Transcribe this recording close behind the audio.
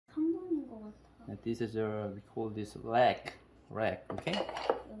And this is we call this rack. Okay?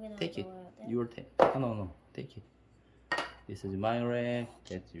 Take it. Your take. No. Take it. This is my rack.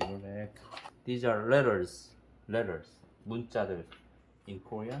 That's your rack. These are letters. 문자들 in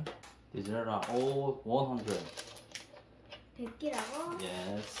Korean. These are all 100. 100개라고?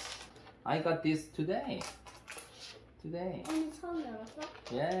 Yes. I got this today. 오늘 처음 열었어?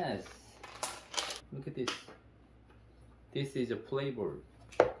 Yes. Look at this. This is a flavor.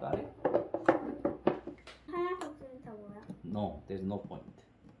 Got it? 하얀색 쓰니까 뭐야? No, there's no point.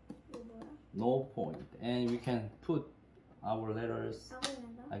 이거 뭐야? No point. And we can put our letters 하고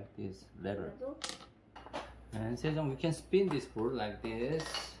있는 거? like this letter. 그래도? And Sejong, we can spin this board like this.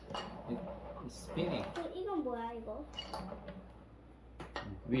 It's spinning. 이건 뭐야 이거?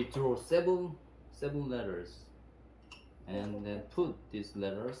 We draw seven letters. And then put these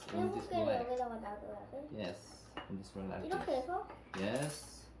letters in this 7개를 rack. 여기다가 놔둬야 돼? Yes, in this rack like 이렇게 this. 해서?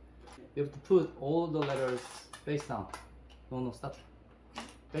 Yes. You have to put all the letters face down. No, stop.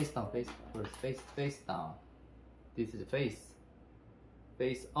 Face down, face down. This is face.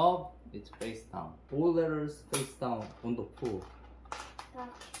 Face up, it's face down. All letters face down on the floor. 다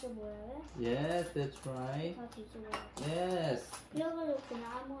뒤집어야 돼? Yes, that's right. 다 뒤집어야 돼? Yes. 이거를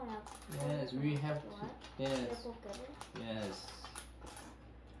그냥 아무거나 Yes, we have to. Yes. 7개를? Yes.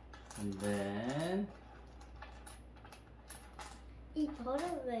 And then 이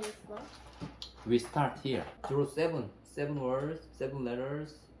별은 왜 있어? we start here. Draw seven words, 7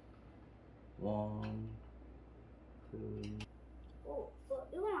 letters. 1, 2.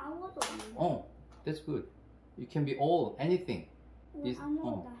 이건 아무것도 없는데? Oh, that's good. It can be all, anything. 이건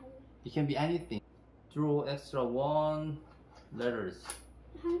아무것도 안 해. It can be anything. Draw extra 1 letters.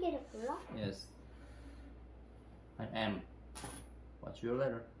 한 개를 골라? Yes. I am. What's your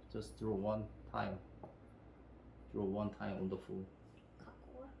letter? Just draw 1 tile. Draw 1 tile on the floor.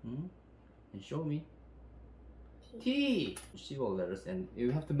 갖고 와. And show me. T. Several letters, and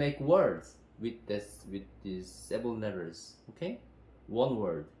you have to make words with these 7 letters. Okay? 1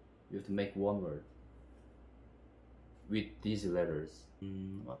 word. You have to make 1 word with these letters.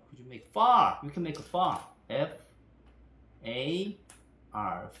 What could you make? Far. You can make a far. F A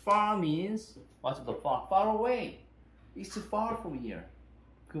R. Far means what's the far? Far away. It's far from here.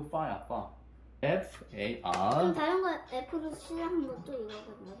 그 far야, far. F A 그럼 R. 다른 거 F로 시작한 것도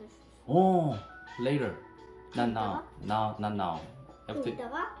이거거든. 넣을 수 있어. Oh, later. Not now. Not now. 그럼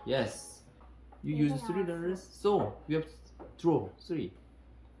이따가? Yes. You use 3 letters. So you have to draw 3.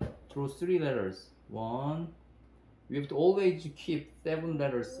 Draw 3 letters. 1. You have to always keep 7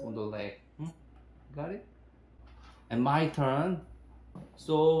 letters on the leg. Got it? And my turn.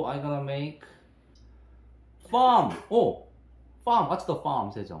 So I'm gonna make farm. Oh, farm. What's the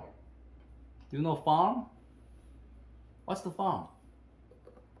farm, Sejong? Do you know farm? What's the farm?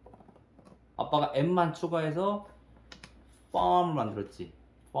 아빠가 M만 추가해서 farm 만들었지.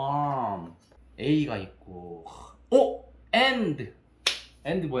 farm. A가 있고. 오! and.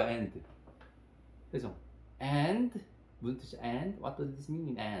 and 뭐야, and? 그죠? and. 무슨 뜻이야, and? What does this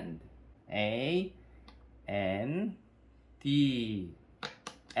mean, and? A, N, D.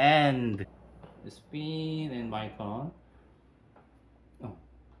 and. Spin and my turn. Oh.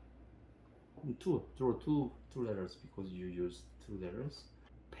 Draw two letters because you used 2 letters.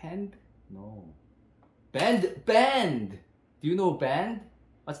 Penned? No. band. Do you know band?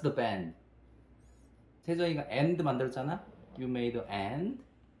 What's the band? 세정이가 and 만들었잖아. You made and.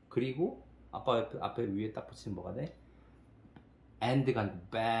 그리고 아빠 앞에 위에 딱 붙이면 뭐가 돼? and가 아니고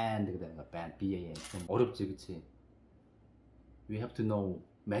band가 되는 거야. band, B-A-N. 좀 어렵지, 그치? We have to know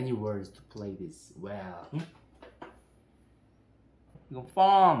many words to play this well. 응? 이거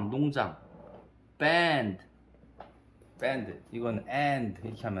farm, 농장. band. 이건 and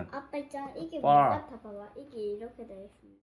이렇게 하면 아빠 있잖아. 이게 far. 뭐 같아 봐봐. 이게 이렇게 돼 있어.